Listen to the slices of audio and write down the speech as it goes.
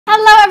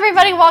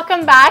everybody,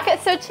 welcome back.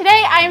 So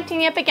today I am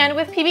teaming up again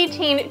with PB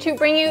Teen to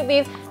bring you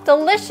these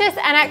delicious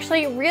and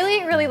actually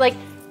really like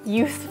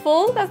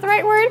useful, that's the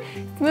right word,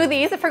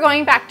 smoothies for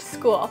going back to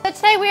school. So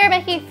today we are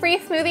making 3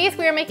 smoothies.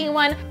 We are making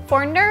one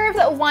for nerves,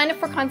 one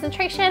for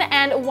concentration,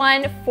 and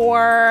one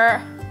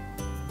for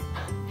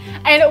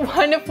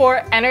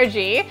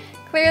energy.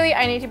 Clearly,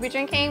 I need to be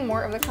drinking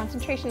more of the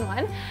concentration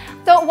one.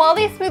 So while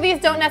these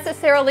smoothies don't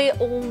necessarily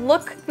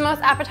look the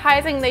most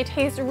appetizing, they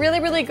taste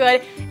really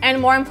good,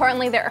 and more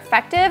importantly, they're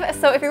effective.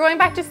 So if you're going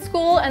back to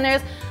school and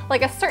there's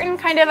like a certain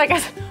kind of, I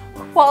guess,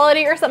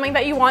 quality or something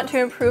that you want to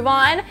improve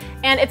on,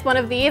 and it's one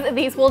of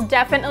these will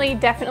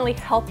definitely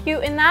help you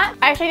in that.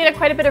 I actually did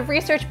quite a bit of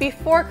research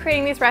before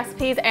creating these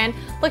recipes and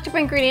looked up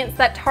ingredients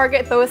that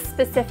target those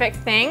specific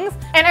things.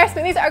 And our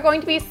smoothies are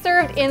going to be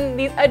served in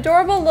these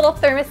adorable little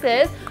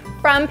thermoses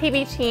from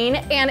PB Teen,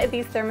 and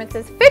these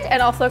thermoses fit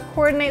and also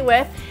coordinate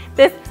with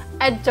this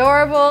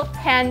adorable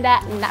panda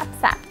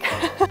knapsack.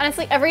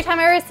 Honestly, every time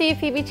I receive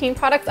PB Teen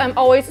products, I'm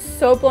always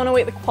so blown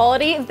away with the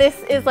quality.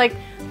 This is like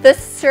the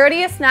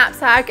sturdiest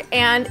knapsack,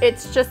 and it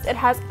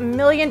has a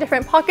million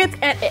different pockets,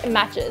 and it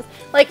matches.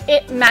 Like,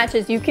 it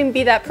matches. You can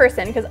be that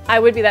person, because I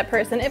would be that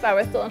person if I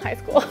was still in high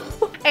school.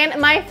 And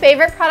my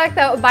favorite product,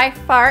 though, by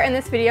far in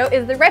this video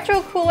is the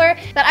retro cooler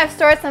that I've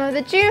stored some of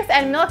the juice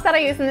and milk that I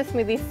use in the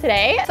smoothies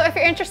today. So if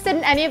you're interested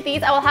in any of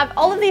these, I will have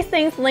all of these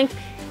things linked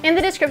in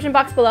the description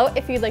box below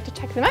if you'd like to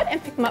check them out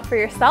and pick them up for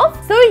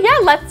yourself. So yeah,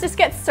 let's just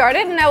get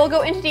started, and I will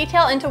go into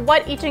detail into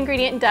what each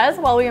ingredient does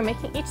while we are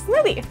making each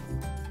smoothie.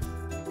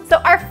 So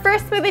our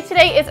first smoothie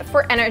today is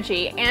for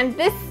energy, and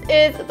this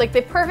is like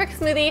the perfect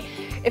smoothie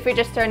if you're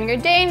just starting your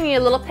day and you need a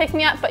little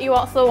pick-me-up, but you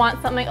also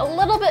want something a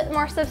little bit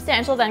more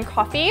substantial than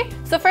coffee.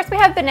 So first we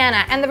have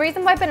banana, and the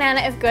reason why banana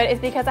is good is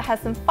because it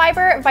has some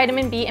fiber,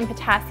 vitamin B, and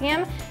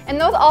potassium,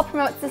 and those all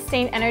promote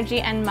sustained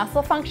energy and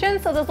muscle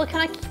function, so those will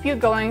kind of keep you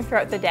going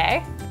throughout the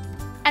day.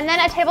 And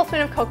then a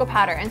tablespoon of cocoa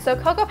powder, and so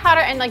cocoa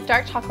powder and like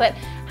dark chocolate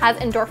has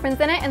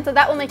endorphins in it, and so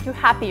that will make you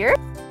happier.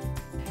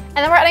 And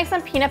then we're adding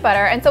some peanut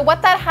butter, and so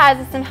what that has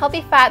is some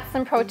healthy fats,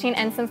 some protein,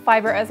 and some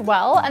fiber as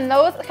well, and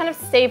those kind of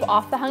stave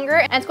off the hunger,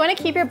 and it's going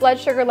to keep your blood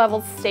sugar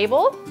levels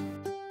stable.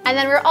 And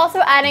then we're also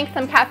adding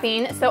some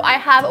caffeine, so I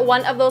have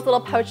one of those little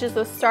pouches,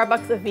 those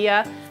Starbucks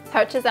Avia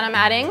pouches that I'm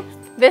adding.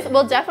 This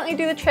will definitely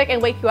do the trick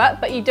and wake you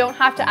up, but you don't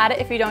have to add it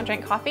if you don't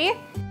drink coffee.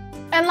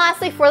 And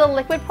lastly, for the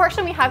liquid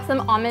portion, we have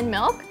some almond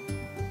milk.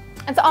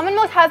 And so almond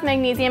milk has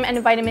magnesium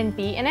and vitamin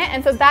B in it,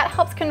 and so that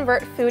helps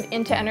convert food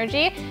into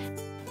energy.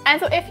 And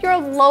so if you're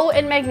low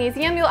in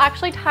magnesium, you'll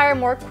actually tire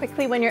more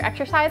quickly when you're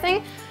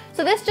exercising.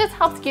 So this just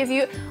helps give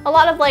you a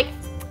lot of, like,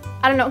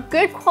 I don't know,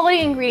 good quality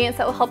ingredients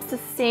that will help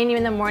sustain you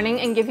in the morning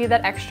and give you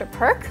that extra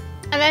perk.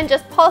 And then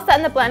just pulse that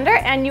in the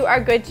blender and you are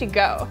good to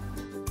go.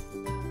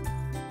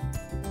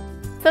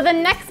 So the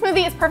next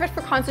smoothie is perfect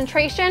for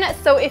concentration.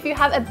 So if you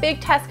have a big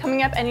test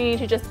coming up and you need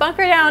to just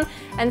bunker down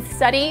and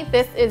study,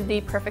 this is the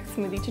perfect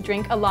smoothie to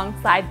drink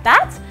alongside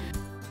that.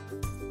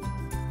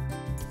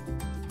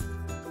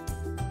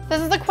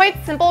 This is a quite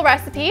simple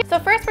recipe. So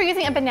first we're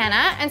using a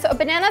banana, and so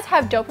bananas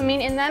have dopamine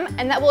in them,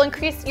 and that will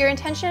increase your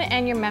attention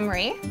and your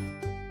memory.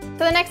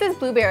 So the next is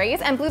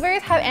blueberries, and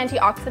blueberries have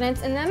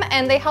antioxidants in them,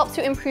 and they help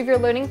to improve your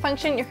learning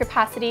function, your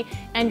capacity,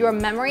 and your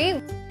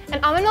memory. And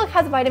almond milk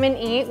has vitamin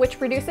E, which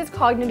reduces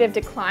cognitive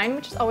decline,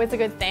 which is always a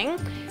good thing.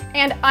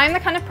 And I'm the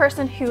kind of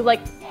person who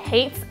like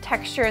hates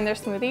texture in their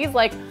smoothies.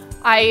 Like,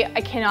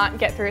 I cannot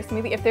get through a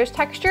smoothie if there's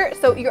texture,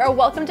 so you are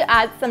welcome to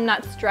add some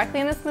nuts directly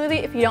in the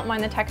smoothie if you don't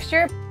mind the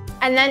texture.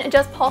 And then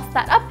just pulse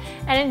that up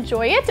and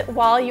enjoy it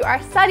while you are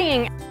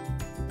studying.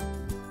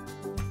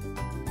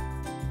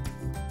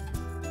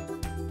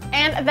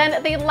 And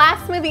then the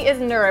last smoothie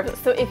is nerves.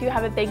 So if you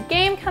have a big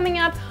game coming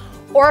up,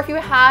 or if you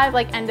have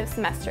like end of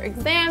semester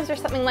exams or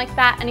something like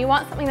that, and you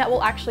want something that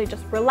will actually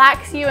just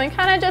relax you and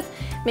kind of just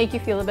make you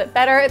feel a bit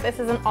better, this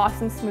is an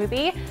awesome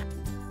smoothie.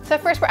 So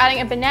first we're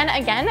adding a banana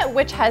again,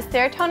 which has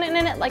serotonin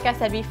in it, like I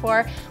said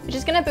before, which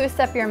is gonna boost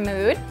up your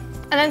mood.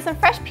 And then some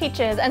fresh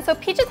peaches, and so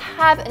peaches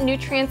have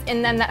nutrients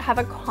in them that have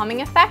a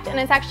calming effect, and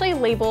it's actually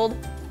labeled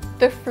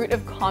the fruit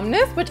of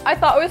calmness, which I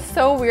thought was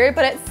so weird,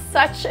 but it's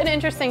such an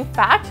interesting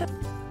fact.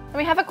 And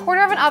we have a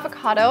quarter of an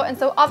avocado, and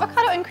so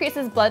avocado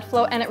increases blood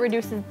flow and it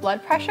reduces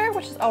blood pressure,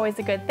 which is always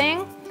a good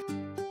thing.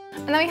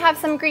 And then we have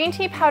some green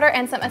tea powder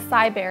and some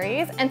acai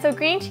berries, and so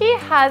green tea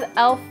has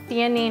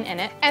L-theanine in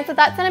it, and so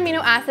that's an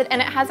amino acid,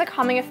 and it has a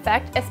calming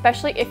effect,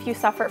 especially if you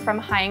suffer from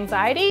high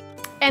anxiety.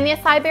 And the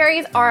acai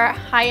berries are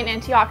high in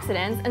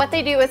antioxidants, and what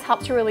they do is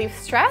help to relieve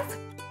stress.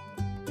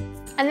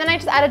 And then I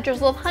just add a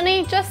drizzle of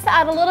honey just to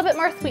add a little bit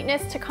more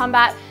sweetness to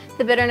combat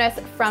the bitterness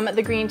from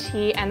the green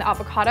tea and the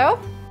avocado.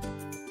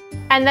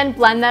 And then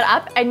blend that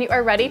up and you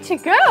are ready to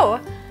go.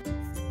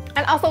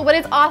 And also what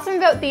is awesome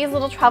about these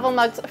little travel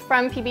mugs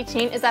from PB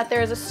Teen is that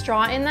there is a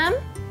straw in them.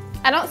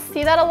 I don't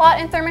see that a lot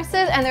in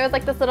thermoses, and there's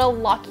like this little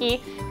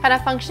locky kind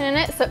of function in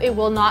it, so it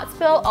will not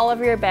spill all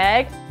over your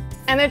bag.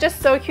 And they're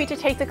just so cute to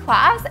take to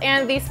class,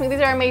 and these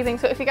smoothies are amazing.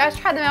 So if you guys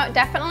try them out,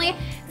 definitely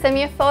send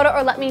me a photo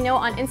or let me know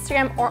on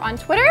Instagram or on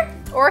Twitter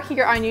or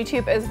here on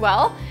YouTube as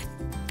well.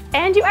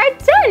 and you are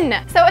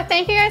done. So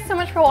thank you guys so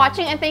much for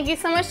watching, and thank you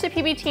so much to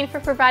PB Teen for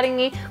providing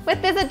me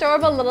with this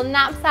adorable little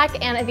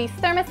knapsack and these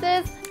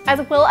thermoses,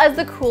 as well as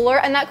the cooler.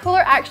 And that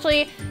cooler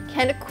actually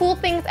can cool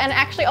things, and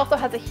actually also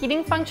has a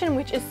heating function,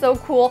 which is so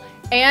cool,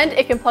 and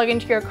it can plug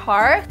into your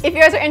car. If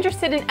you guys are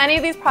interested in any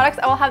of these products,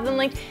 I will have them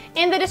linked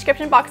in the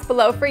description box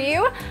below for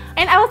you.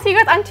 And I will see you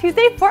guys on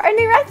Tuesday for a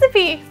new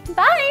recipe.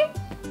 Bye!